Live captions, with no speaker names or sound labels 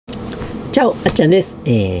チャオ、あっちゃんです。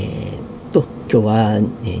今日は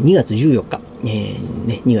2月14日、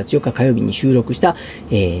2月4日火曜日に収録した、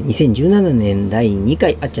2017年第2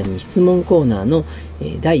回あっちゃんに質問コーナーの、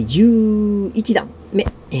第11弾目、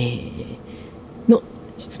の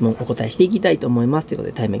質問をお答えしていきたいと思います。ということ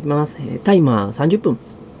でタイマーいきます。タイマー30分。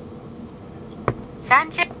は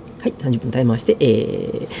い、30分タイマーし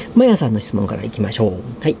て、まやさんの質問からいきましょう。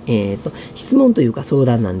はい、質問というか相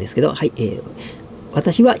談なんですけど、はい、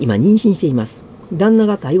私は今妊娠しています。旦那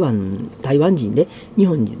が台湾人で日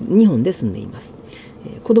本で住んでいます。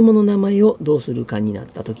子供の名前をどうするかになっ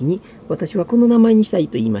た時に、私はこの名前にしたい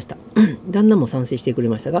と言いました。旦那も賛成してくれ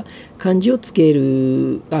ましたが、漢字を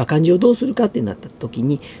どうするかってなった時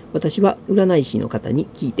に、私は占い師の方に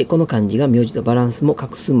聞いて、この漢字が名字とバランスも画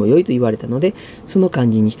数も良いと言われたので、その漢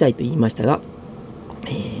字にしたいと言いましたが、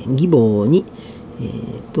義母に、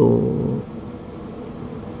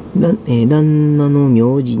旦那の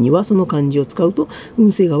名字にはその漢字を使うと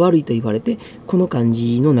運勢が悪いと言われて、この漢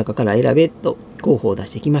字の中から選べと候補を出し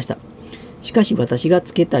てきました。しかし私が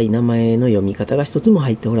付けたい名前の読み方が一つも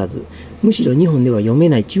入っておらず、むしろ日本では読め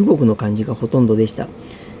ない中国の漢字がほとんどでした。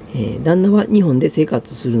旦那は日本で生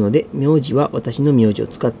活するので、名字は私の名字を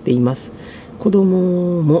使っています。子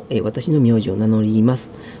供も、私の名字を名乗りま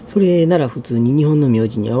す。それなら普通に日本の名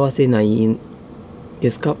字に合わせないで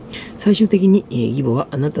すか。最終的に義母は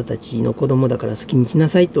あなたたちの子供だから好きにしな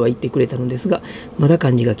さいとは言ってくれたのですが、まだ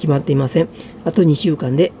漢字が決まっていません。あと2週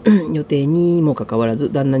間で予定にもかかわら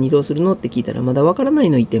ず、旦那にどうするのって聞いたらまだわからない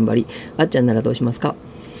の一点張り。あっちゃんならどうしますか。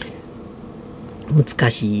難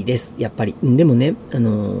しいです、やっぱり。でもね、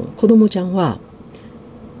子供ちゃんは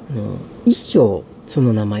一生そ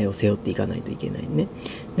の名前を背負っていかないといけないね。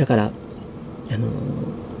だから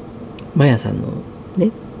まやさんのね、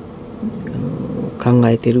考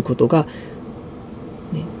えてることが、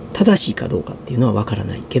ね、正しいかどうかっていうのはわから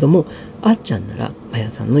ないけども、あっちゃんならま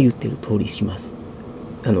やさんの言ってる通りします。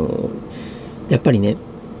やっぱりね、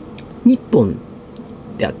日本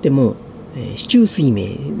であっても、四柱推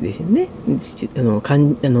命ですよね。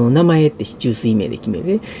名前って四柱推命で決め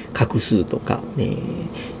て、画数とか、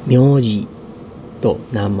名字と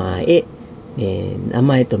名前、名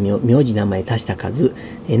前と名字名前足した数、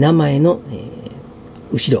名前の、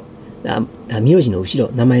後ろ、名字の後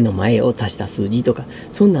ろ、名前の前を足した数字とか、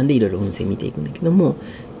そんなんでいろいろ運勢見ていくんだけども、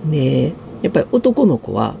でやっぱり男の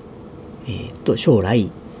子は、将来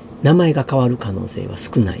名前が変わる可能性は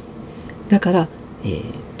少ない。だから、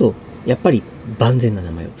やっぱり万全な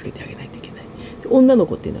名前をつけてあげないといけない。女の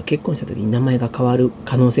子っていうのは結婚した時に名前が変わる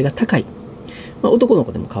可能性が高い。男の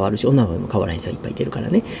子でも変わるし、女の子でも変わらない人はいっぱいいてるから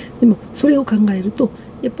ね。でもそれを考えると、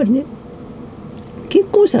やっぱりね、結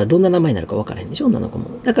婚したらどんな名前になるか分からへんでしょ、女の子も。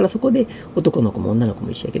だからそこで男の子も女の子も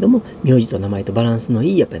一緒やけども、名字と名前とバランスの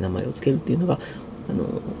いいやっぱり名前をつけるっていうのが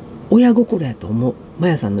親心やと思う。ま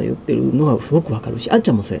やさんの言ってるのがすごく分かるし、あっち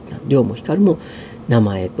ゃんもそうやった。りょうもひかるも名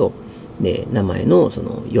前とで名前のそ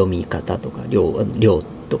の読み方とか、りょう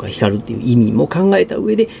とか光るっていう意味も考えた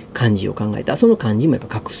上で漢字を考えた。その漢字もやっ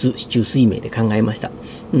ぱ画数、四柱推命で考えました。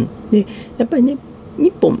でやっぱりね、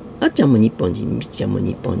日本、あっちゃんも日本人、みっちゃんも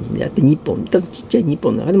日本人であって、日本、多分ちっちゃい日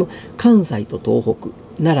本の中でも関西と東北、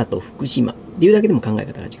奈良と福島っていうだけでも考え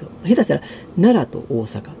方が違う。下手したら奈良と大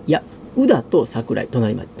阪、いや宇田と桜井、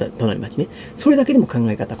隣町ね、それだけでも考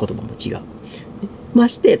え方、言葉も違う。ま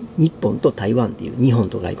して日本と台湾っていう、日本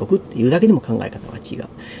と外国っていうだけでも考え方が違う。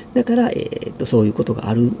だから、そういうことが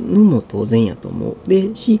あるのも当然やと思う。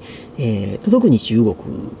でし、特に中国っ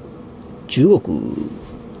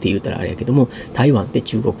て言ったらあれやけども、台湾って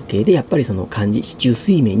中国系でやっぱりその漢字、四柱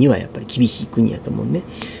推命にはやっぱり厳しい国やと思うね。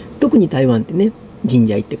特に台湾ってね、神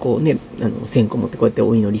社行ってこうね、線香持ってこうやって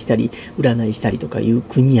お祈りしたり占いしたりとかいう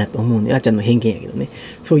国やと思うね。あっちゃんの偏見やけどね、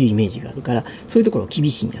そういうイメージがあるから、そういうところは厳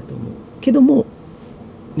しいんやと思うけども、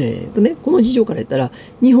この事情から言ったら、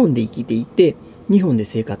日本で生きていて日本で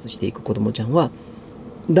生活していく子供ちゃんは、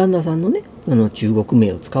旦那さんのね、中国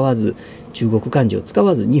名を使わず、中国漢字を使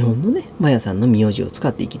わず、日本のね、まやさんの名字を使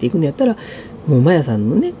って生きていくのやったら、もうまやさん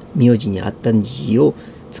のね、名字に合った字を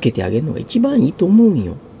つけてあげるのが一番いいと思うん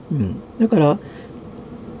よ。だから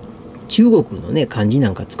中国のね、漢字な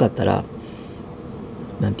んか使ったら、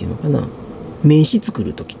なんていうのかな、名刺作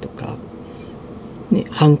る時とかね、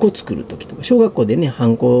ハンコ作る時とか、小学校でね、ハ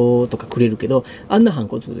ンコとかくれるけど、あんなハン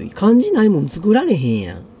コ作る時漢字ないもん作られへん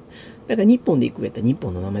やん。だから日本で行くやったら日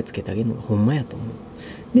本の名前つけてあげるのがほんまやと思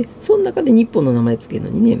う。でその中で日本の名前つけるの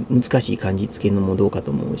にね、難しい漢字つけるのもどうか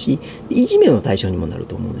と思うし、いじめの対象にもなる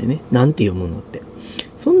と思うんでね、なんて読むのって、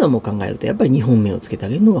そんなんも考えるとやっぱり日本名をつけてあ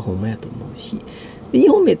げるのがほんまやと思うし、で日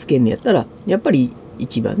本名つけんのやったらやっぱり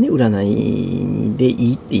一番ね、占いで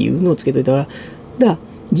いいっていうのをつけといたら、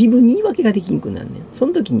自分に言い訳ができんくなんねん。そ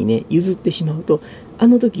の時にね、譲ってしまうと、あ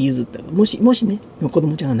の時譲ったら、もしね、子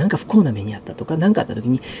供ちゃんがなんか不幸な目にあったとか、なんかあった時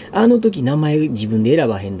に、あの時名前自分で選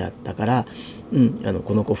ばへんだったから、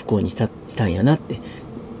この子不幸にしたんやなって。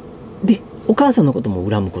で、お母さんのことも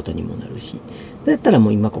恨むことにもなるし、だったらも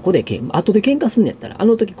う今ここで後で喧嘩すんのやったら、あ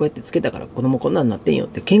の時こうやってつけたから子供こんなんなってんよっ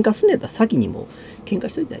て喧嘩すんのやったら先にもう喧嘩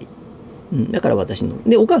しといたらいい。だから私の。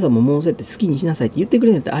で、お母さんももうそうやって好きにしなさいって言ってく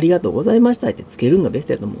れるんやったらありがとうございましたってつけるのがベス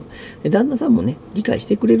トやと思う。で、旦那さんもね、理解し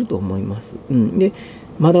てくれると思います。で、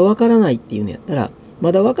まだわからないっていうのやったら、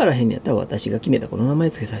まだわからへんのやったら私が決めたこの名前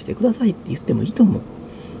つけさせてくださいって言ってもいいと思う。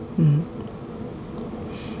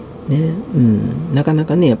なかな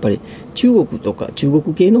かね、やっぱり中国とか中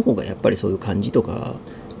国系の方がやっぱりそういう漢字とか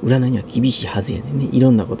占いには厳しいはずやねんね。いろ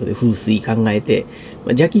んなことで風水考えて、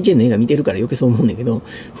ジャッキー・チェンの映画見てるから余計そう思うんだけど、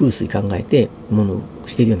風水考えてものを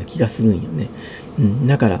してるような気がするんよね。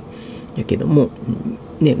だからやけども、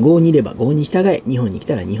郷にいれば郷に従え、日本に来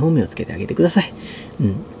たら日本名をつけてあげてください。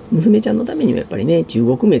娘ちゃんのためにもやっぱりね、中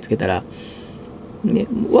国名つけたらね、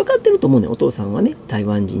分かってると思うね。お父さんはね、台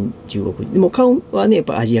湾人、中国人。でも顔はね、やっ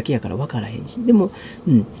ぱアジア系やから分からへんし。でも、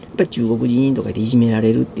やっぱり中国人とかでいじめら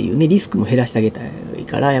れるっていうね、リスクも減らしてあげたい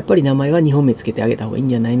から、やっぱり名前は日本名つけてあげた方がいいん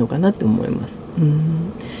じゃないのかなって思います。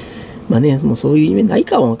まあね、もうそういう夢ない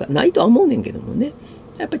とは思うねんけどもね。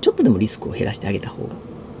やっぱりちょっとでもリスクを減らしてあげた方が。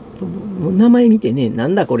もう名前見てね、な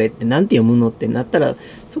んだこれってなんて読むのってなったら、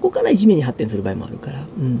そこからいじめに発展する場合もあるから。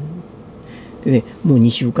でね、もう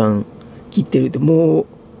2週間、切ってるって、もう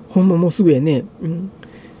ほんまもうすぐやね。なん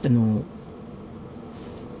ていう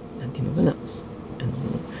のかな、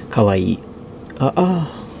かわいい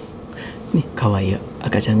ね、かわいい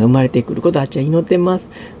赤ちゃんが生まれてくることあっちゃん祈ってます。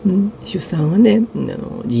出産はね、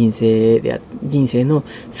人生の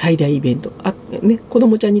最大イベント。子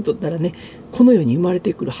供ちゃんにとったらね、この世に生まれ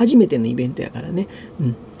てくる初めてのイベントやからね。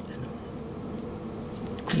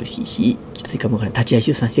苦しいしきついかもから立ち会い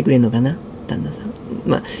出産してくれるのかな、旦那さん。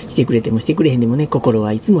してくれてもしてくれへんでもね、心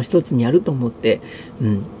はいつも一つにあると思って、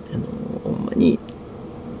ほんまに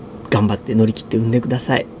頑張って乗り切って産んでくだ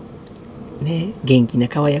さい。ね、元気な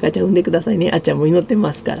可愛い赤ちゃん産んでくださいね。あっちゃんも祈って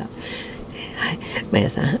ますから。はい。まや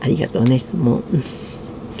さん、ありがとうね、質問。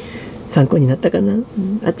参考になったかな。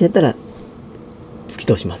あっちゃんやったら、突き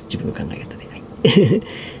通します。自分の考え方で。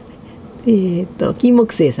はい。金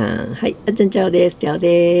木星さん。はい。あっちゃん、チャオです。チャオ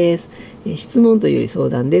です。質問というより相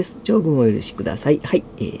談です。長文をお許しください。はい。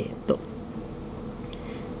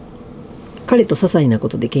彼と些細なこ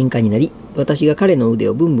とで喧嘩になり、私が彼の腕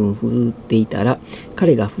をブンブン振るっていたら、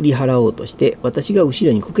彼が振り払おうとして、私が後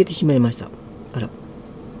ろにこけてしまいました。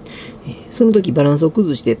その時バランスを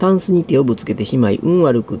崩してタンスに手をぶつけてしまい、運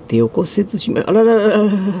悪く手を骨折しまい、あらららら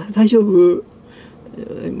ら、大丈夫。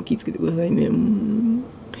気をつけてくださいね。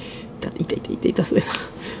痛そうやな。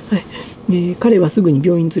はい。彼はすぐに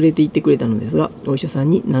病院に連れて行ってくれたのですが、お医者さん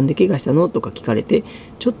になんで怪我したのとか聞かれて、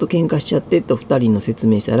ちょっと喧嘩しちゃってと2人の説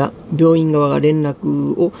明したら、病院側が連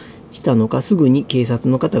絡をしたのか、すぐに警察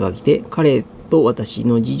の方が来て、彼と私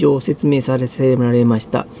の事情を説明させられまし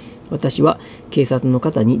た。私は警察の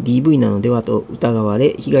方に DV なのではと疑わ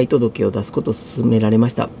れ、被害届を出すことを勧められま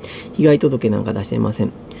した。被害届なんか出していませ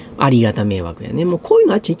ん。ありがた迷惑やね。もうこういう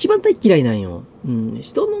のあっちゃ一番大嫌いなんよ。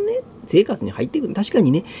人のね、生活に入ってくる。確か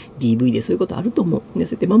にね、DV でそういうことあると思う。そうやっ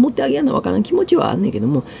て守ってあげやなわからん気持ちはあんねんけど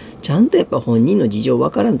も、ちゃんとやっぱ本人の事情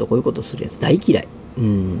わからんとこういうことするやつ大嫌い。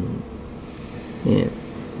ね、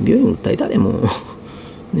病院訴えたれも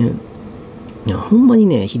ね、いやほんまに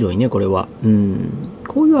ね、ひどいね、これは。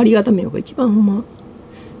こういうありがた迷惑が一番ほんま。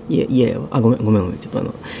いや、ごめん。ちょっ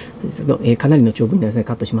とかなりの長文になりますね。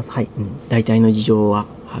カットします。はい。大体の事情は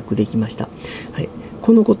把握できました。はい。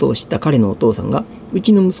このことを知った彼のお父さんが、う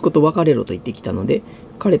ちの息子と別れろと言ってきたので、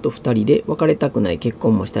彼と2人で別れたくない、結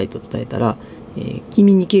婚もしたいと伝えたら、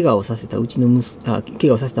君に怪我をさせたの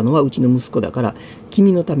はうちの息子だから、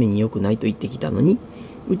君のために良くないと言ってきたのに、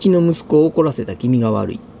うちの息子を怒らせた君が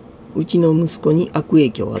悪い。うちの息子に悪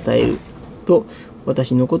影響を与えると、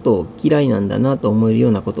私のことを嫌いなんだなと思えるよ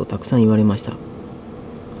うなことをたくさん言われました。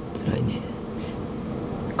辛いね。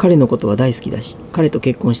彼のことは大好きだし、彼と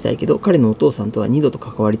結婚したいけど、彼のお父さんとは二度と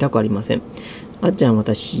関わりたくありません。あっちゃん、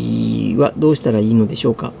私はどうしたらいいのでし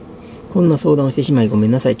ょうか。こんな相談をしてしまいごめ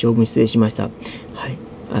んなさい。長文失礼しました。はい。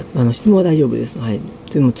質問は大丈夫です。はい。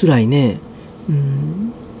でも辛いね。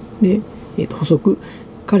で、補足。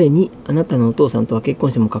彼にあなたのお父さんとは結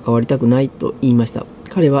婚しても関わりたくないと言いました。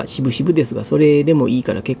彼は渋々ですが、それでもいい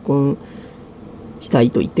から結婚した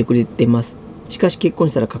いと言ってくれてます。しかし結婚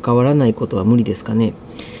したら関わらないことは無理ですかね。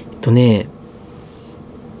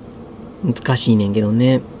難しいねんけど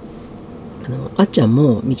ね。あっちゃん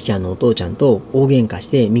もみきちゃんのお父ちゃんと大喧嘩し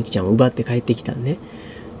てみきちゃんを奪って帰ってきたんね。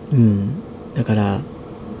だから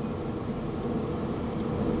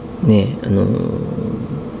ね、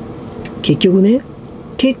結局ね、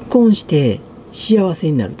結婚して幸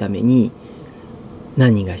せになるために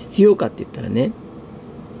何が必要かって言ったらね、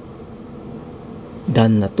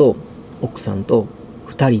旦那と奥さんと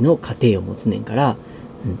2人の家庭を持つねんから、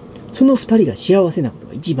その2人が幸せなこと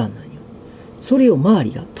が一番なんよ。それを周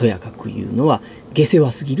りがとやかく言うのは下世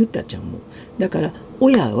話すぎるってあっちゃんも。だから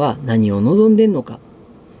親は何を望んでんのか、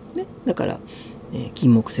ね、だから、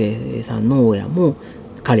金木犀さんの親も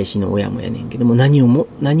彼氏の親もやねんけども、何を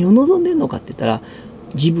望んでんのかって言ったら、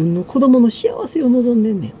自分の子供の幸せを望ん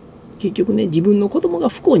でんねん。結局ね、自分の子供が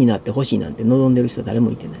不幸になってほしいなんて望んでる人誰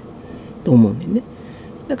もいてないと思うねんね。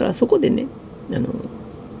だからそこでね、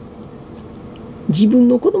自分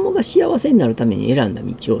の子供が幸せになるために選んだ道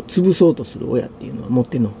を潰そうとする親っていうのはもっ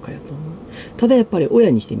てのほかやと思う。ただやっぱり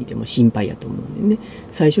親にしてみても心配やと思うんでね、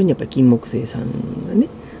最初にやっぱり金木犀さんがね、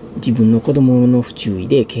自分の子供の不注意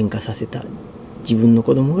で喧嘩させた、自分の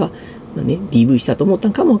子供がDV したと思った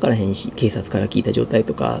んかもわからへんし、警察から聞いた状態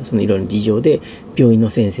とか、そのいろいろ事情で病院の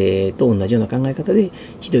先生と同じような考え方で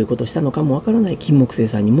ひどいことしたのかもわからない、金木犀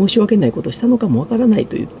さんに申し訳ないことしたのかもわからない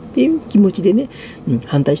というっていう気持ちでね、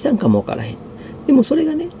反対したんかもわからへん。でもそれ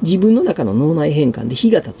がね、自分の中の脳内変換で日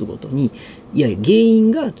が経つごとに、いや原因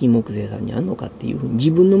が金木犀さんにあんのかっていうふうに、自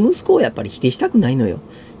分の息子をやっぱり否定したくないのよ。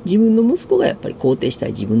自分の息子がやっぱり肯定したい。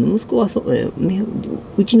自分の息子は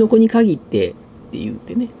うちの子に限ってって言っ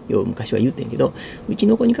てね、昔は言ってんけど、うち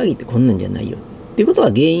の子に限ってこんなんじゃないよっていうことは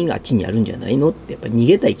原因があっちにあるんじゃないのってやっぱり逃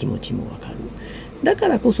げたい気持ちもわかる。だか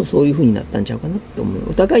らこそそういうふうになったんちゃうかなって思う。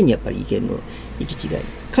お互いにやっぱり意見の行き違い。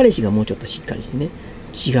彼氏がもうちょっとしっかりしてね、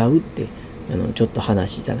違うってちょっと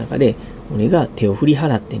話した中で、俺が手を振り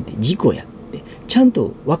払ってんって事故やってちゃん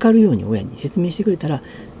と分かるように親に説明してくれたら、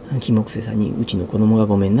金木犀さんにうちの子供が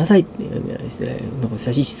ごめんなさいって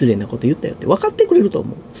失礼なこと言ったよって分かってくれると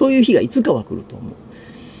思う。そういう日がいつかは来ると思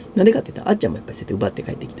う。なんでかって言ったら、あっちゃんもやっぱりそうやって奪って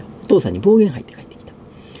帰ってきた。お父さんに暴言入って帰ってきた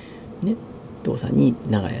ね。お父さんに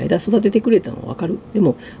長い間育ててくれたのは分かる。で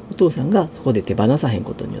もお父さんがそこで手放さへん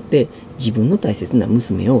ことによって自分の大切な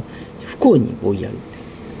娘を不幸に追いやるって、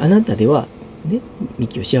あなたではね、ミ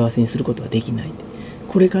キを幸せにすることはできない。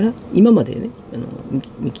これから今までね、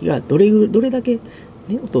ミキがどれだけ、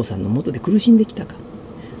ね、お父さんの元で苦しんできたか、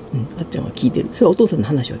あっちゃんは聞いてる。それはお父さんの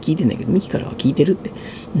話は聞いてないけど、ミキからは聞いてるって、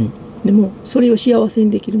でもそれを幸せ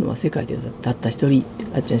にできるのは世界でたった一人って、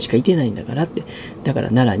あっちゃんしかいてないんだからって、だから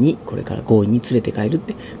奈良にこれから強引に連れて帰るっ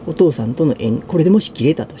て、お父さんとの縁、これでもし切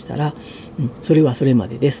れたとしたら、それはそれま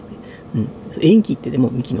でですって、縁切ってでも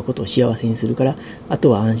ミキのことを幸せにするから、あと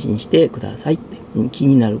は安心してくださいって、気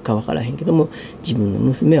になるか分からへんけども、自分の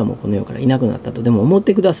娘はもうこの世からいなくなったとでも思っ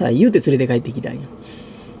てください言うて連れて帰ってきたんよ。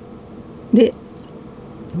で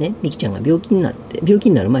ね、ミキちゃんが病気に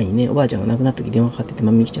なる前にね、おばあちゃんが亡くなった時電話かかってて、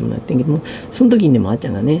ミキちゃんもなってんけども、その時にでもあっち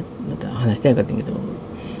ゃんがね、また話したいかったんやけど、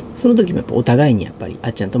その時もやっぱお互いにやっぱりあ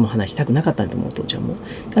っちゃんとも話したくなかったんだと思う。お父ちゃんも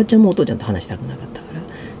あっちゃんもお父ちゃんと話したくなかったから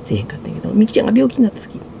せえへんかったんやけど、ミキちゃんが病気になった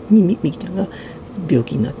時にミキちゃんが病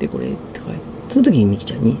気になってこれとか、その時にミキ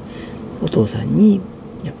ちゃんにお父さんに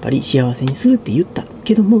やっぱり幸せにするって言った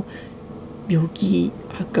けども、病気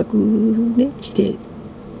発覚ねして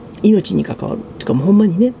命に関わるとか、もうほんま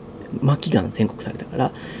にね末期がん宣告されたか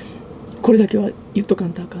ら、これだけは言っとか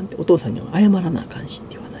んとあかんって、お父さんには謝らなあかんしっ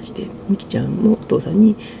ていう話で、ミキちゃんもお父さん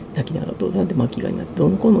に泣きながら、お父さんって末期がんになってど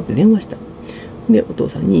うのこうのって電話した。でお父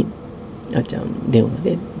さんにあっちゃん電話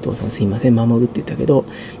で「お父さんすいません守る」って言ったけど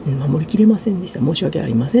「守りきれませんでした、申し訳あ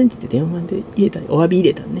りません」っつって電話でお詫び入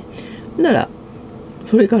れたんね。なら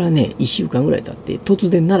それからね1週間ぐらい経って突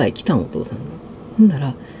然奈良へ来たん、お父さんが。なら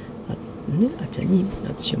あっちゃんに「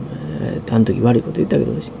私あの時悪いこと言ったけ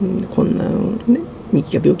ど、こんなねミ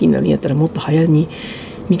キが病気になるんやったらもっと早に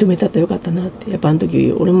認めたったらよかったな」って、やっぱあの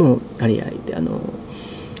時俺もあれやって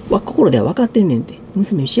心では分かってんねんって、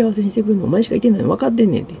娘幸せにしてくれるのお前しかいてないの分かって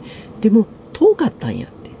んねんって、でも遠かったんやっ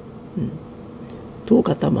て、遠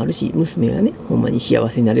かったもあるし、娘がねほんまに幸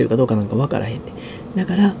せになれるかどうかなんか分からへんって、だ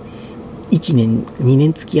から1年2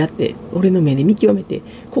年付き合って俺の目で見極めて、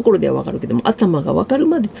心では分かるけども頭が分かる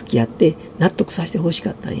まで付き合って納得させてほし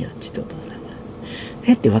かったんやっつって、お父さんが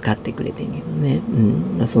やって分かってくれてんけどね、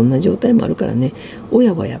そんな状態もあるからね、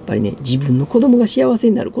親はやっぱりね自分の子供が幸せ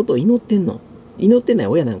になることを祈ってんの。祈ってない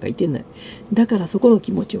親なんかいてない。だからそこの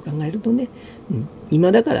気持ちを考えるとね、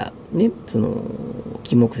今だからね、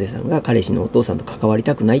金木犀さんが彼氏のお父さんと関わり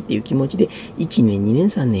たくないっていう気持ちで1年2年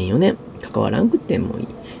3年4年関わらんくってもいい。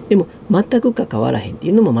でも全く関わらへんってい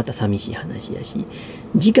うのもまた寂しい話やし、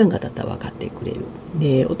時間が経ったら分かってくれる。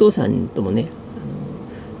でお父さんともね、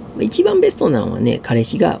一番ベストなのはね、彼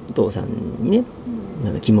氏がお父さんにね、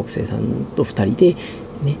金木犀さんと2人で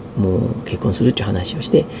ね、もう結婚するっていう話をし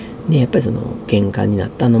て、ね、やっぱり喧嘩になっ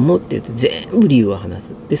たのもって言って全部理由を話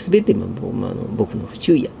す。で全て僕の不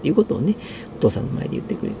注意やっていうことをね、お父さんの前で言っ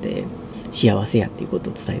てくれて、幸せやっていうこと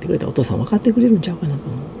を伝えてくれたらお父さん分かってくれるんちゃうかなと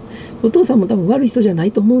思う。お父さんも多分悪い人じゃな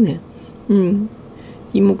いと思うねん。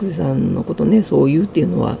金木犀さんのことね、そう言うっていう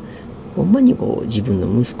のはほんまに自分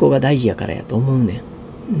の息子が大事やからやと思うねん。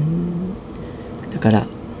だから、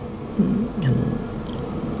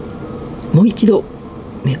もう一度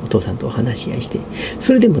ね、お父さんとお話し合いして、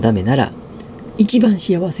それでもダメなら一番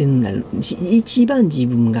幸せになる、一番自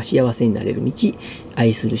分が幸せになれる道、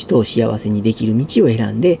愛する人を幸せにできる道を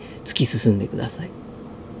選んで突き進んでください。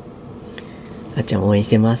あっちゃん応援し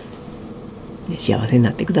てます、ね、幸せに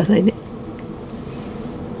なってくださいね。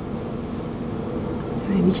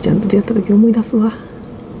みきちゃんと出会った時思い出すわ。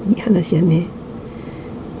いい話やね。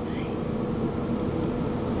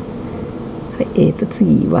はい、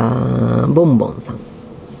次はボンボンさん。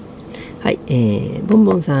はい、ボン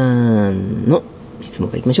ボンさんの質問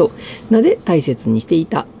からいきましょう。なぜ大切にしてい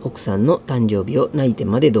た奥さんの誕生日を泣いて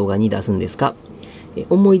まで動画に出すんですか？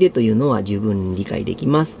思い出というのは十分理解でき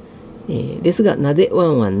ます。ですが、なぜワ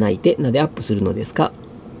ンワン泣いてなぜアップするのですか？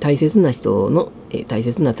大切な人の、大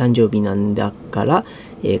切な誕生日なんだから、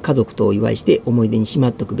家族とお祝いして思い出にしま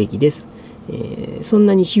っとくべきです。そん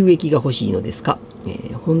なに収益が欲しいのですか？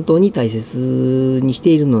本当に大切にし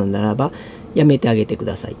ているのならばやめてあげてく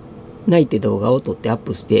ださい。泣いて動画を撮ってアッ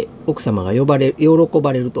プして奥様が喜ばれ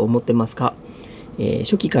ると思ってますか？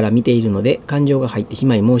初期から見ているので感情が入ってし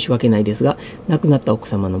まい申し訳ないですが、亡くなった奥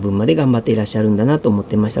様の分まで頑張っていらっしゃるんだなと思っ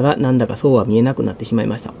てましたが、なんだかそうは見えなくなってしまい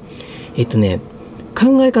ました。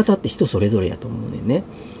考え方って人それぞれやと思うねんね。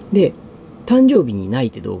で、誕生日に泣い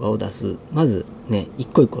て動画を出す、まずね、一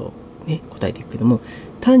個一個ね、答えていくけども、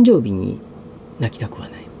誕生日に泣きたくは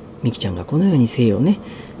ない。みきちゃんがこのように生をね、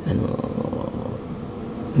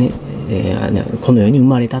この世に生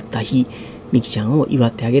まれたった日、みきちゃんを祝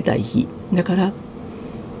ってあげたい日だから、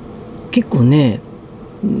結構ね、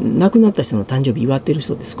亡くなった人の誕生日祝ってる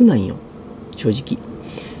人って少ないんよ、正直。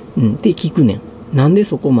って聞くねん。なんで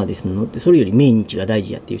そこまでするのって、それより命日が大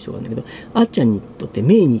事やっていう人がいるんだけど、あっちゃんにとって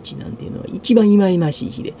命日なんていうのは一番忌々し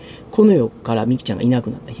い日で、この世からみきちゃんがいな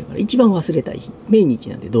くなった日だから一番忘れたい日。命日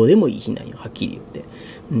なんてどうでもいい日なんよ、はっきり言っ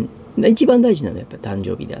て。一番大事なのはやっぱり誕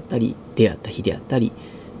生日であったり、出会った日であったり、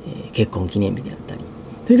結婚記念日であったり、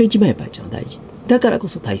それが一番やっぱり大事だからこ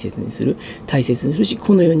そ大切にするし、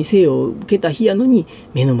この世に生を受けた日やのに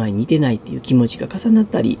目の前にいてないっていう気持ちが重なっ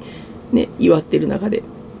たりね、祝ってる中で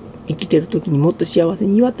生きてる時にもっと幸せ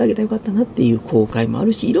に祝ってあげたらよかったなっていう後悔もあ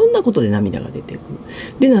るし、いろんなことで涙が出てくる。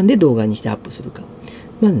で、なんで動画にしてアップするか。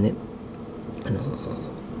まずね、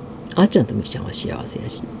あっちゃんとみきちゃんは幸せや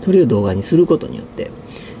し、それを動画にすることによって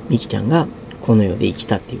みきちゃんがこの世で生き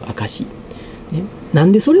たっていう証、ね、な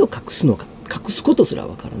んでそれを隠すのか。隠すことすら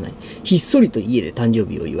わからない。ひっそりと家で誕生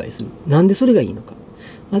日をお祝いする。なんでそれがいいのか。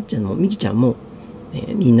あっちゃんもみきちゃんも、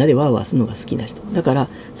みんなでワーワーするのが好きな人。だから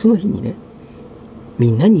その日にね、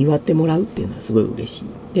みんなに祝ってもらうっていうのはすごい嬉しい。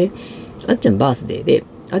で、あっちゃんバースデーで、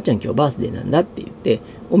あっちゃん今日バースデーなんだって言って、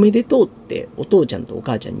おめでとうってお父ちゃんとお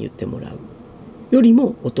母ちゃんに言ってもらう。より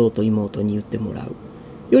も弟妹に言ってもらう。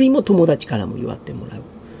よりも友達からも祝ってもらう。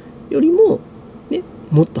よりもね、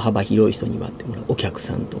もっと幅広い人に祝ってもらう。お客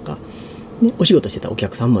さんとか。ね、お仕事してたお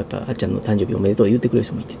客さんもやっぱあっちゃんの誕生日おめでとう言ってくれる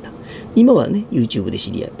人もいてた。今はね、YouTube で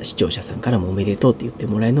知り合った視聴者さんからもおめでとうって言って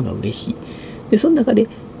もらえるのが嬉しい。で、その中で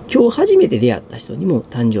今日初めて出会った人にも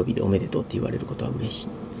誕生日でおめでとうって言われることは嬉し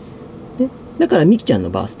い。ね、だからみきちゃんの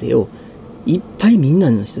バースデーをいっぱいみんな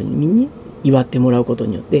の人に祝ってもらうこと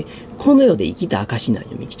によって、この世で生きた証なんよ、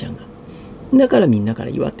みきちゃんが。だからみんなから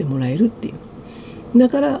祝ってもらえるっていう。だ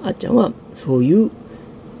からあっちゃんはそういう、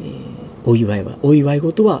お祝い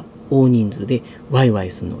事は大人数でワイワ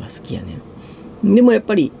イするのが好きやねん。でもやっ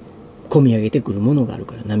ぱり込み上げてくるものがある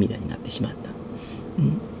から涙になってしまった。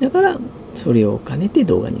だからそれを兼ねて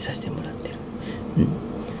動画にさせてもらってる。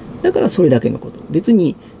だからそれだけのこと。別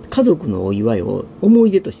に家族のお祝いを思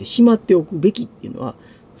い出としてしまっておくべきっていうのは、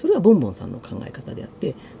それはボンボンさんの考え方であっ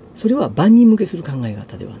て、それは万人向けする考え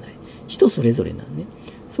方ではない。人それぞれなんね。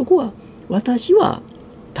そこは私は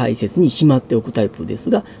大切にしまっておくタイプです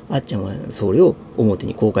が、あっちゃんはそれを表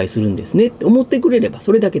に公開するんですねって思ってくれれば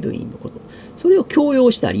それだけでいいのこと。それを強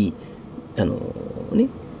要したり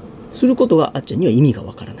することがあっちゃんには意味が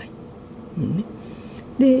わからない。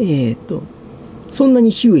でそんな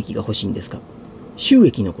に収益が欲しいんですか。収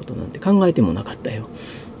益のことなんて考えてもなかったよ。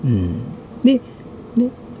で、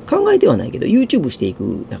考えてはないけど YouTube してい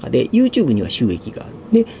く中で YouTube には収益があ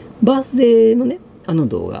る。でバースデーのね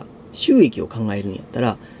動画収益を考えるんやった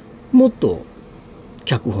らもっと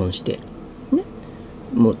脚本して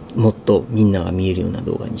もっとみんなが見えるような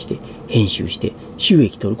動画にして編集して収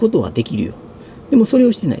益取ることはできるよ。でもそれ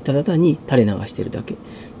をしてない。ただ単に垂れ流してるだけ。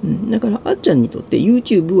だからあっちゃんにとって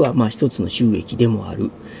YouTube は一つの収益でもあ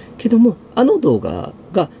るけども、動画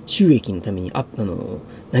が収益のために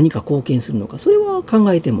何か貢献するのか、それは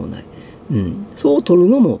考えてもない。そう撮る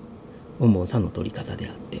のもボンボンさんの撮り方で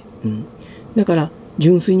あって、だから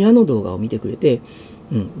純粋に動画を見てくれて、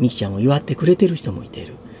みきちゃんを祝ってくれてる人もいて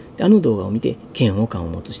る。で動画を見て嫌悪感を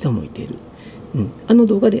持つ人もいてる。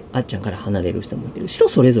動画であっちゃんから離れる人もいてる。人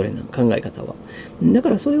それぞれな考え方は。だか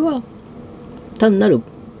らそれは単なる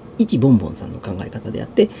一ボンボンさんの考え方であっ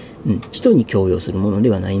て、人に強要するもので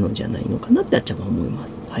はないのじゃないのかなってあっちゃんは思いま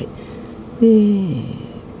す。はい。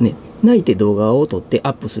泣いて動画を撮って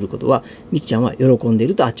アップすることはみきちゃんは喜んでい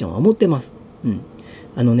るとあっちゃんは思ってます。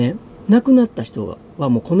亡くなった人は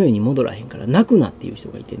もうこの世に戻らへんから泣くなっていう人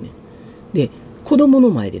がいてね。で子供の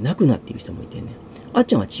前で泣くなっていう人もいてね。あっ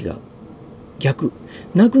ちゃんは違う。逆。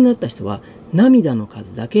亡くなった人は涙の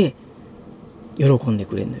数だけ喜んで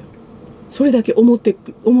くれんのよ。それだけ思って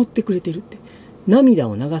くれてるって。涙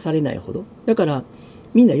を流されないほど。だから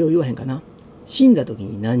みんなよう言わへんかな。死んだ時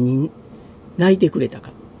に何人泣いてくれた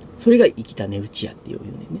か。それが生きた値打ちやって言うね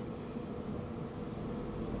んね。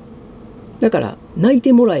だから泣い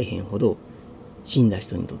てもらえへんほど死んだ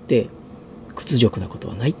人にとって屈辱なこと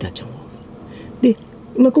はないってあっちゃんは。で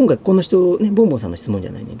今回この人ね、ボンボンさんの質問じ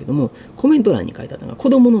ゃないねんけども、コメント欄に書いてあったのが子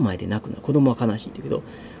供の前で泣くな、子供は悲しいって言うけど、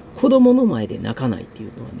子供の前で泣かないってい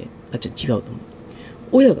うのはね、あっちゃん違うと思う。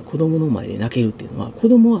親が子供の前で泣けるっていうのは、子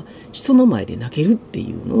供は人の前で泣けるって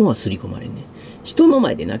いうのは刷り込まれんね。人の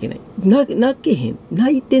前で泣けない。泣けへん。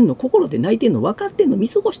泣いてんの、心で泣いてんの、分かってんの、見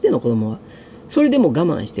過ごしてんの、子供は。それでも我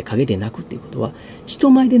慢して陰で泣くっていうことは、人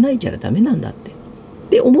前で泣いちゃダメなんだって。っ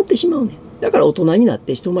て思ってしまうねん。だから大人になっ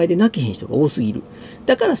て人前で泣けへん人が多すぎる。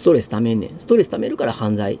だからストレスためんねん。ストレスためるから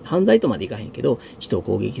犯罪とまでいかへんけど、人を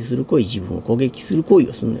攻撃する行為、自分を攻撃する行為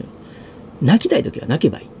をするのよ。泣きたいときは泣け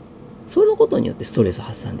ばいい。そのことによってストレス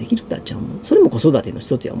発散できるってあっちゃうもん。それも子育ての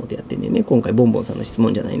一つや思ってやってんねんね。今回ボンボンさんの質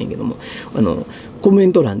問じゃないねんけども、コメ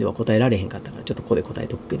ント欄では答えられへんかったからちょっとここで答え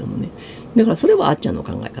とくけどもね。だからそれはあっちゃんの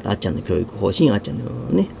考え方、あっちゃんの教育方針、あっちゃんの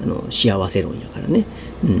ね幸せ論やからね。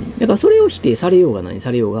だからそれを否定されようが何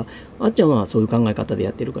されようが、あっちゃんはそういう考え方で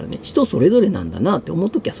やってるからね、人それぞれなんだなって思う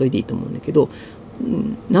ときはそれでいいと思うんだけど、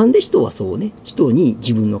なんで人はそうね、人に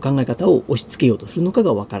自分の考え方を押し付けようとするのか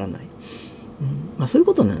がわからない。そういう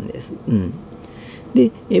ことなんです。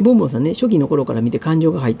で、ボンボンさんね、初期の頃から見て感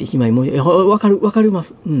情が入ってしまい、もう、わかりま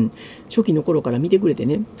す。初期の頃から見てくれて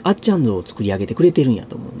ね、あっちゃん像を作り上げてくれてるんや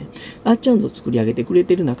と思うね。あっちゃん像を作り上げてくれ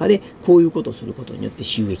てる中で、こういうことをすることによって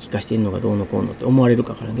収益化してるのがどうのこうのって思われる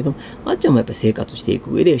かからんけど、あっちゃんもやっぱり生活してい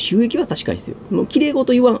く上で、収益は確かに必要。もう綺麗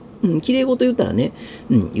事言わん。綺麗事言ったらね、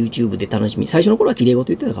YouTube で楽しみ。最初の頃は綺麗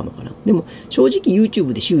事言ってたかもかな。でも、正直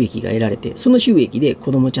YouTube で収益が得られて、その収益で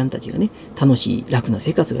子供ちゃんたちがね、楽しい、楽な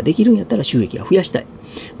生活ができるんやったら収益は増やしたい。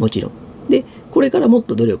もちろん。で、これからもっ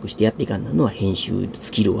と努力してやっていかんなのは編集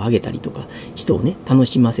スキルを上げたりとか、人をね、楽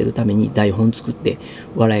しませるために台本作って、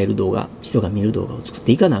笑える動画、人が見る動画を作っ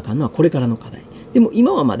ていかなあかんのはこれからの課題。でも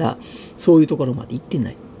今はまだそういうところまで行って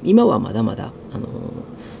ない。今はまだまだ、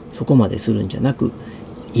そこまでするんじゃなく、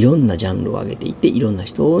いろんなジャンルを上げていって、いろんな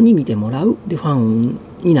人に見てもらう。で、ファン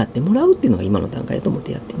になってもらうっていうのが今の段階だと思っ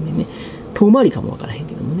てやってるんでね。遠回りかもわからへん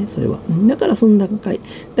けどもね、それは。だからその段階。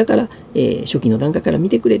だから、初期の段階から見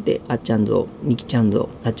てくれて、あっちゃん像、みきちゃん像、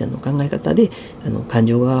あっちゃんの考え方で、感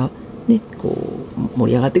情がね、こう、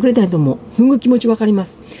盛り上がってくれたいと思う。すんごい気持ちわかりま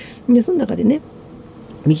す。で、その中でね、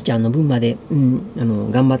みきちゃんの分まで、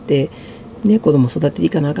頑張って、ね、子供育ててい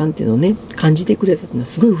かなあかんっていうのをね、感じてくれたっていうのは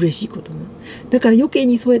すごい嬉しいことな。だから余計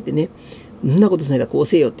にそうやってね、そんなことしないからこう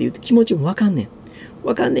せよっていう気持ちもわかんねん。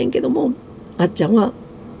わかんねんけども、あっちゃん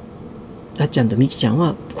とみきちゃん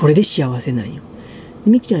はこれで幸せなんよ。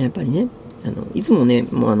みきちゃんやっぱりね、いつもね、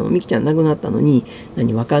もうみきちゃん亡くなったのに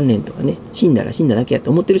何わかんねんとかね、死んだら死んだだけやって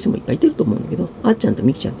思ってる人もいっぱいいてると思うんだけど、あっちゃんと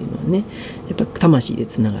みきちゃんっていうのはね、やっぱ魂で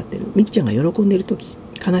つながってる。みきちゃんが喜んでる時、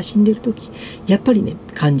悲しんでる時、やっぱりね、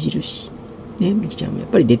感じるし、ね、みきちゃんもやっ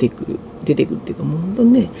ぱり出てくるっていうか、もう本当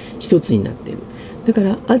にね、一つになってる。だか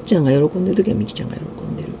らあっちゃんが喜んでる時はみきちゃんが喜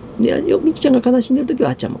んでる。でみきちゃんが悲しんでる時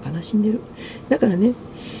はあっちゃんも悲しんでる。だからね、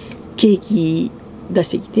ケーキ出し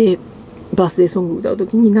てきてバースデーソング歌う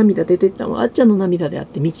時に涙出てったのはあっちゃんの涙であっ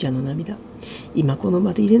てみきちゃんの涙。今この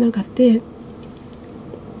場で入れなかって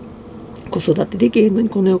子育てできへんのに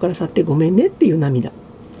この世から去ってごめんねっていう涙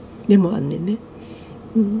でもあんねんね。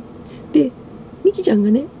でみきちゃん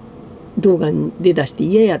がね動画で出して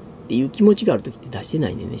嫌やっていう気持ちがある時って出してな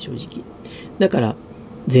いねんね、正直。だから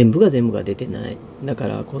全部が出てない。だか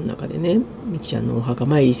らこの中でね、みきちゃんのお墓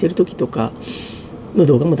参りしてる時とかの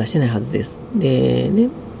動画も出してないはずです。でね、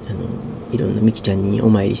いろんなみきちゃんにお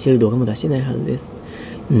参りしてる動画も出してないはずです。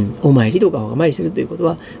お参りとかお墓参りしてるということ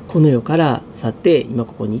はこの世から去って今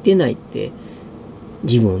ここにいてないって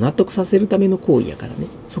自分を納得させるための行為やからね、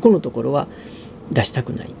そこのところは出した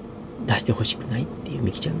くない、出してほしくないっていう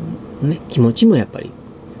みきちゃんのね気持ちもやっぱり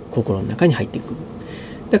心の中に入ってくる。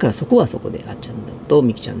だからそこはそこであっちゃんだと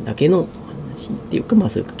みきちゃんだけの話っていうか、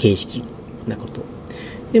そういう形式なこと。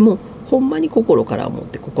でもほんまに心から思っ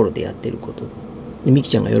て心でやってることで、みき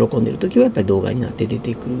ちゃんが喜んでる時はやっぱり動画になって出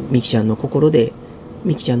てくる。みきちゃんの心で、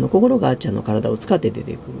みきちゃんの心があっちゃんの体を使って出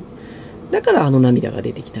てくる。だからあの涙が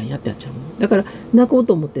出てきたんやってあっちゃんも。だから泣こう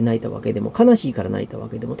と思って泣いたわけでも、悲しいから泣いたわ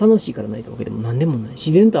けでも、楽しいから泣いたわけでも何でもない。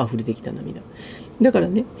自然と溢れてきた涙。だから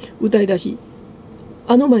ね、歌い出し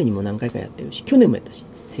前にも何回かやってるし、去年もやったし、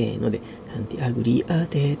せーので「タンティアグリーアー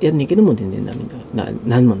テー」ってやんねんけども全然涙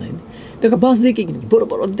なんもないね。だからバースデーケーキの時ボロ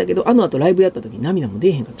ボロ出たけど、後ライブやった時涙も出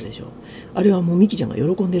えへんかったでしょ。あれはもうみきちゃんが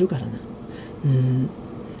喜んでるからな。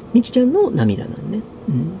みきちゃんの涙なんね。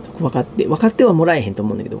そこ分かってはもらえへんと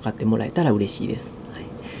思うんだけど、分かってもらえたら嬉しいです。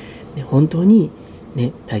ね、本当に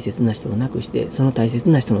ね大切な人を亡くして、その大切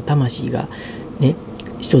な人の魂がね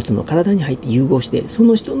一つの体に入って融合して、そ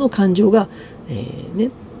の人の感情が、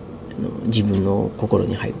自分の心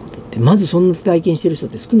に入ることって、まずそんな体験してる人っ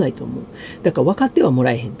て少ないと思う。だから分かってはも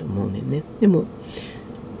らえへんと思うねんね。でも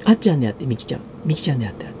あっちゃんであってみきちゃん、みきちゃんで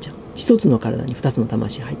あってあっちゃん、一つの体に二つの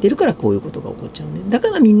魂入ってるからこういうことが起こっちゃうね。だか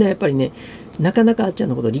らみんなやっぱりね、なかなかあっちゃん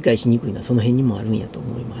のことを理解しにくいのはその辺にもあるんやと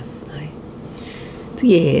思います。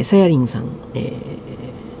次、さやりんさん、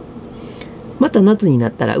また夏にな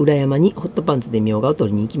ったら裏山にホットパンツでみょうがを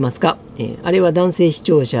取りに行きますか？あれは男性視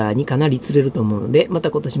聴者にかなり釣れると思うので、ま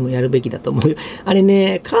た今年もやるべきだと思うよ。あれ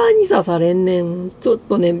ね、蚊に刺されんねん。ちょっ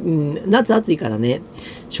とね、夏暑いからね、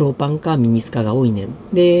ショーパンかミニスカが多いねん。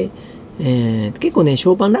で、結構ね、シ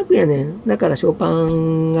ョーパン楽やねん。だからショーパ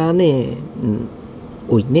ンがね、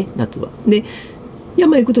多いね、夏は。で、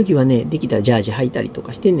山行く時はね、できたらジャージ履いたりと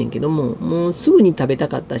かしてんねんけども、もうすぐに食べた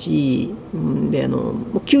かったし、でも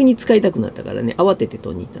う急に使いたくなったからね、慌てて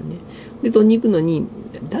取りに行ったんで、で取りに行くのに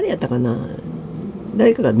誰やったかな、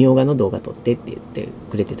誰かがみょうがの動画撮ってって言って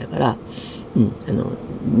くれてたから、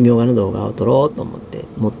みょうがの動画を撮ろうと思って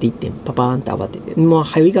持って行って、パパーンと慌てて、もう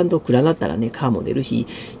早いかんと暗なったらね、川も出るし、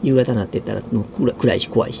夕方なってったらもう暗いし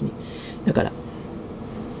怖いしね。だから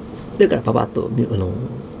パパッと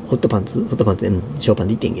ホットパンツで、ショーパン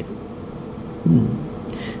で行ってんけど。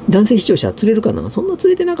男性視聴者釣れるかな？そんな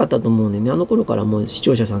釣れてなかったと思うねんね。あの頃からもう視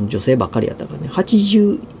聴者さん女性ばっかりやったからね。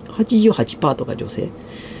88% とか女性。だ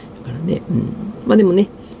からね。でもね、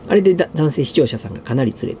あれで男性視聴者さんがかな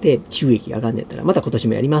り釣れて収益上がんねやったら、また今年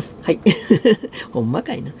もやります。はい。ほんま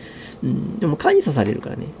かいな。でも蚊に刺されるか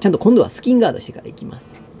らね。ちゃんと今度はスキンガードしてから行きます。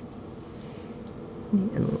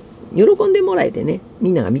喜んでもらえてね、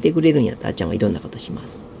みんなが見てくれるんやったらあっちゃんはいろんなことしま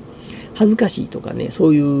す。恥ずかしいとかね、そ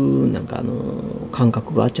ういう感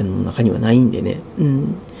覚があっちゃんの中にはないんでね、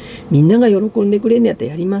みんなが喜んでくれんのやった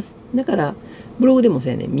らやります。だからブログでもそ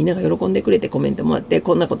うやね、みんなが喜んでくれてコメントもらって、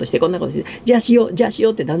こんなことしてじゃあしよう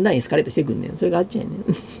ってだんだんエスカレートしてくんねん。それがあっちゃんやねん。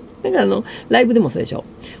だからライブでもそうでしょ。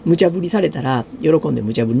無茶ぶりされたら喜んで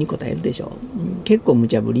無茶ぶりに答えるでしょ。結構無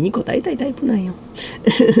茶ぶりに答えたいタイプなんよ。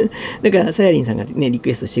だからさやりんさんがねリク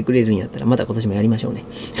エストしてくれるんやったら、また今年もやりましょうね。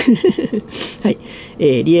はい、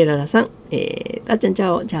リエララさん、あっちゃんチ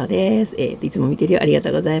ャオです。いつも見てるよ、ありが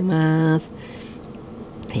とうございます。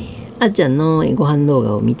あっちゃんのご飯動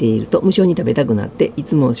画を見ていると無性に食べたくなってい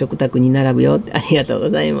つも食卓に並ぶよって、ありがとうご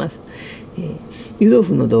ざいます。湯豆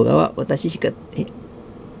腐の動画は私しか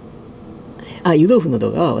湯豆腐の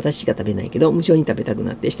動画は私しか食べないけど無性に食べたく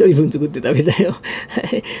なって一人分作って食べたよ。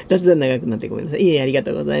雑談長くなってごめんなさい。いえ、ありが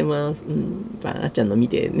とうございます。あっちゃんの見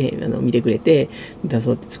てね、見てくれて、そう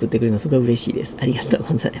やって作ってくれるのすごい嬉しいです。ありがとう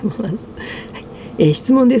ございます。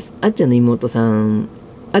質問です。あっちゃんの妹さん、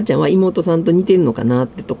あっちゃんは妹さんと似てるのかなっ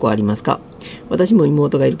てとこありますか？私も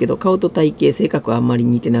妹がいるけど顔と体型、性格はあんまり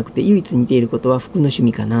似てなくて、唯一似ていることは服の趣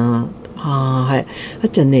味かな。はい。あ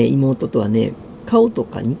っちゃんね、妹とはね、顔と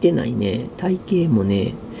か似てないね。体型も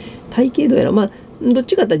ね、体型どうやら、どっ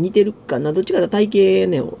ちかと似てるかな。どっちかと体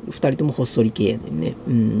型ね、二人ともほっそり系やねんね。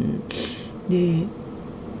で、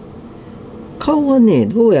顔はね、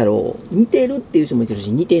どうやろう。似てるっていう人もいてる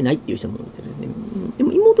し、似てないっていう人もいてるね。で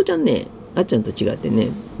も妹ちゃんね、あっちゃんと違ってね、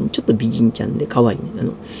ちょっと美人ちゃんで可愛いね。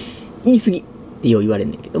言い過ぎってよう言われ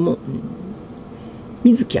んねんけども、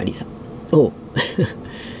水木有りさんを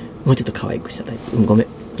もうちょっと可愛くしたタイプ。ごめん。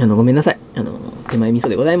ごめんなさい。手前味噌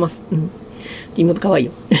でございます。妹可愛い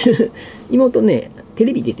よ。妹ね、テ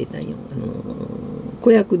レビ出てたんよ。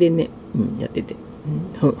子役でね、やってて。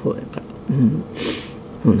そうやから。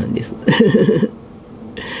そうなんです。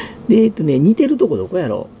で、似てるとこどこや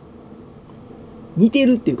ろう。似て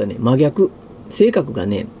るっていうかね、真逆。性格が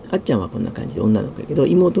ね、あっちゃんはこんな感じで女の子やけど、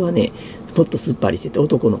妹はね、もっとすっぱりしてて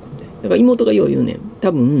男の子みたいな。だから妹がよう言うねん。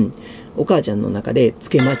多分、お母ちゃんの中で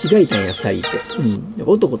付け間違えたんや、二人って。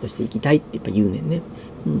男として生きたいってやっぱ言うねんね。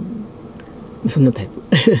そんなタイプ。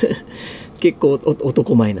結構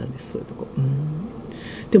男前なんです、そういうとこ。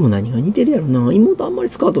でも何が似てるやろな。妹あんまり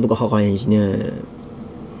スカートとか履かへんしね。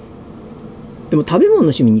でも食べ物の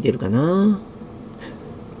趣味似てるかな。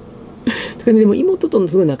でも妹と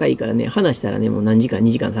すごい仲いいからね、話したらね、もう何時間、2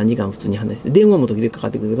時間、3時間普通に話して、電話も時々かか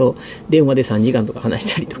ってくるけど、電話で3時間とか話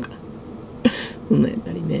したりとか。そんなんやっ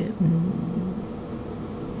たりね。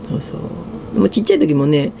そうそう。でもちっちゃい時も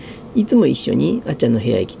ね、いつも一緒にあっちゃんの部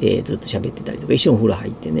屋へ来てずっと喋ってたりとか、一緒にお風呂入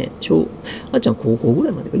ってね、あっちゃん高校ぐら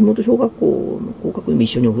いまでか、妹小学校の高学でも一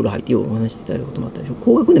緒にお風呂入ってようお話してたこともあったでしょ。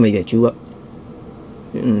高学でもいいね、中学。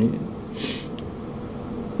そ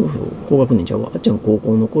うそう、高学年ちゃうわ。あっちゃん高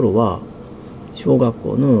校の頃は、小学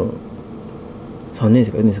校の3年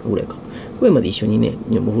生か4年生かぐらいか。ぐらいまで一緒にね、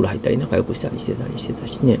お風呂入ったり仲良くしたりしてた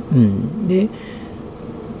しね。で、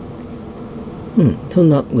そん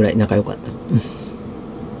なぐらい仲良かった。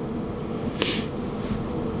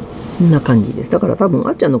こんな感じです。だから多分、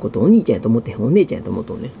あっちゃんのことお兄ちゃんやと思ってへん、お姉ちゃんやと思う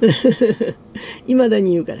とね。いまだ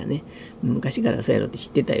に言うからね。昔からそうやろって知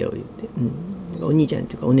ってたよ、言って。お兄ちゃんっ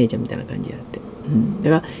ていうかお姉ちゃんみたいな感じやって。だ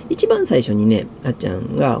から一番最初にね、あっちゃ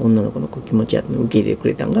んが女の子の気持ちやってのを受け入れてく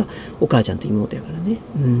れたんがお母ちゃんと妹やからね。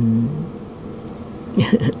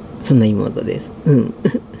そんな妹です。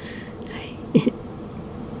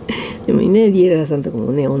でもね、リエラさんとか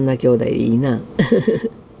もね、女兄弟でいいな。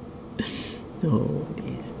そうで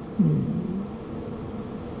す。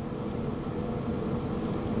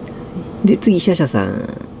で、次、シャシャさん。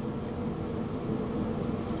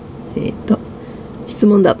質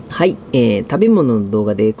問だ。はい。食べ物の動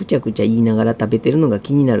画でくちゃくちゃ言いながら食べてるのが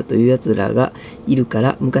気になるというやつらがいるか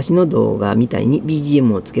ら、昔の動画みたいに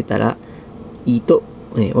BGM をつけたらいいと、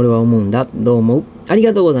俺は思うんだ。どう思う？あり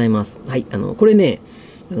がとうございます。はい。これね、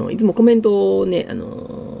いつもコメントをね、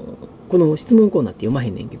この質問コーナーって読まへ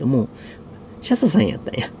んねんけども、シャサさんやっ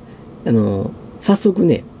たんや。早速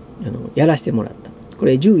ね、やらせてもらった。こ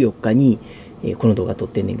れ14日に、この動画撮っ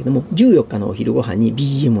てんねんけども、14日のお昼ご飯に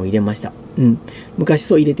BGM を入れました。昔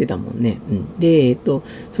そう入れてたもんね。で、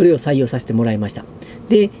それを採用させてもらいました。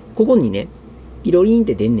で、ここにね、ピロリンっ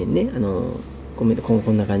て出んねんね。コメント、こ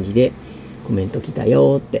んな感じで、コメント来た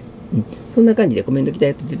よって。そんな感じでコメント来た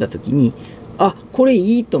よって出たときに、あ、これ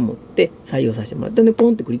いいと思って採用させてもらったんで、ポ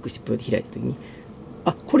ンってクリックしてプロって開いたときに、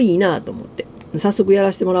あ、これいいなと思って、早速や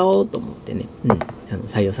らせてもらおうと思ってね、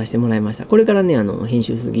採用させてもらいました。これからね、編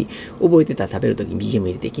集するとき、覚えてたら食べるときに BGM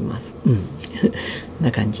入れていきます。こん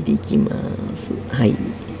な感じでいきます。はい。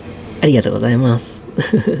ありがとうございます。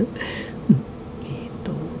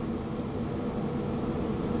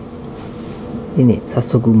でね、早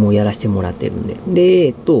速もうやらせてもらってるんで。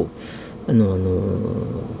で、あ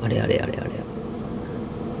れ。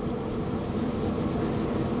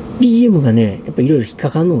BGM がね、やっぱいろいろ引っ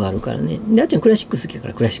かかんのがあるからね。で、あっちゃんクラシック好きやか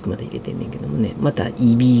らクラシックまで入れてんねんけどもね、またい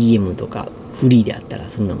い BGM とかフリーであったら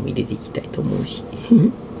そんなのも入れていきたいと思うし、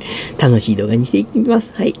楽しい動画にしていきま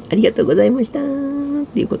す。はい、ありがとうございました。と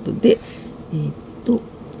いうことで、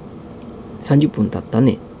30分経った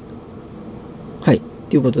ね。はい。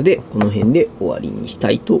ということで、この辺で終わりにし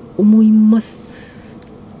たいと思います。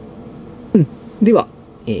では、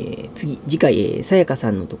次回、さやか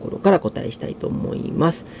さんのところから答えしたいと思い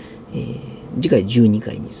ます。次回12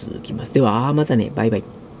回に続きます。では、またね、バイバイ。